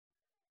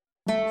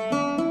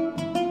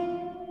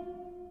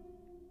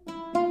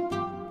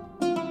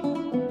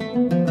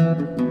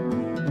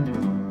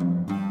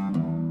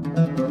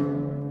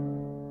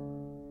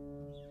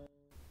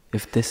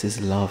this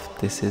is love,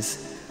 this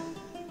is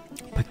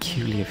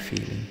peculiar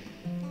feeling.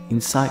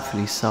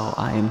 Insightfully so,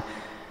 I am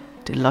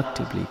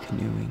delectably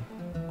canoeing,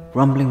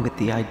 rumbling with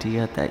the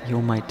idea that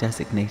you're my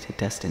designated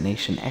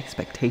destination,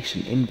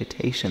 expectation,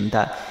 invitation,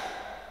 that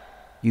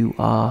you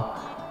are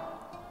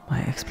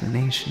my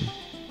explanation.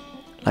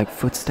 Like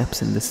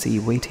footsteps in the sea,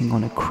 waiting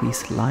on a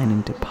creased line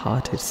and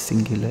departed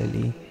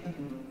singularly.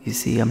 You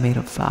see, I made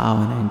a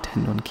vow and I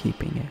intend on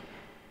keeping it.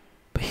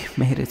 But you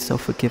made it so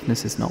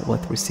forgiveness is not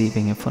worth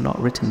receiving if we're not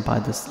written by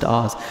the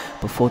stars,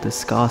 before the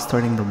scars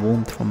threading the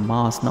warmth from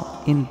Mars,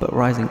 not in but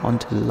rising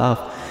onto love,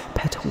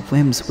 petal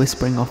whims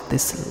whispering of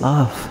this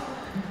love,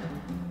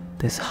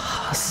 this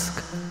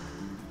husk,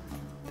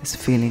 this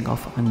feeling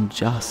of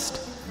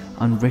unjust,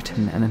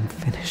 unwritten and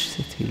unfinished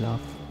city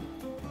love.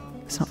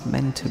 It's not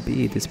meant to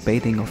be this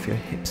bathing of your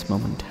hips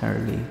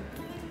momentarily.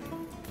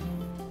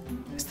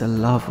 It's the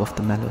love of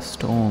the mellow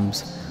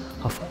storms,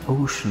 of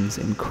oceans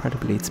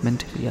incredibly. It's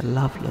meant to be a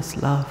loveless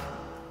love.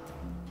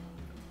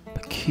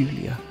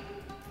 Peculiar,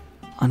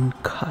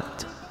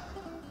 uncut,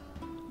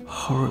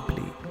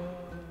 horribly,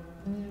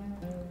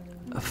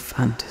 a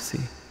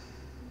fantasy.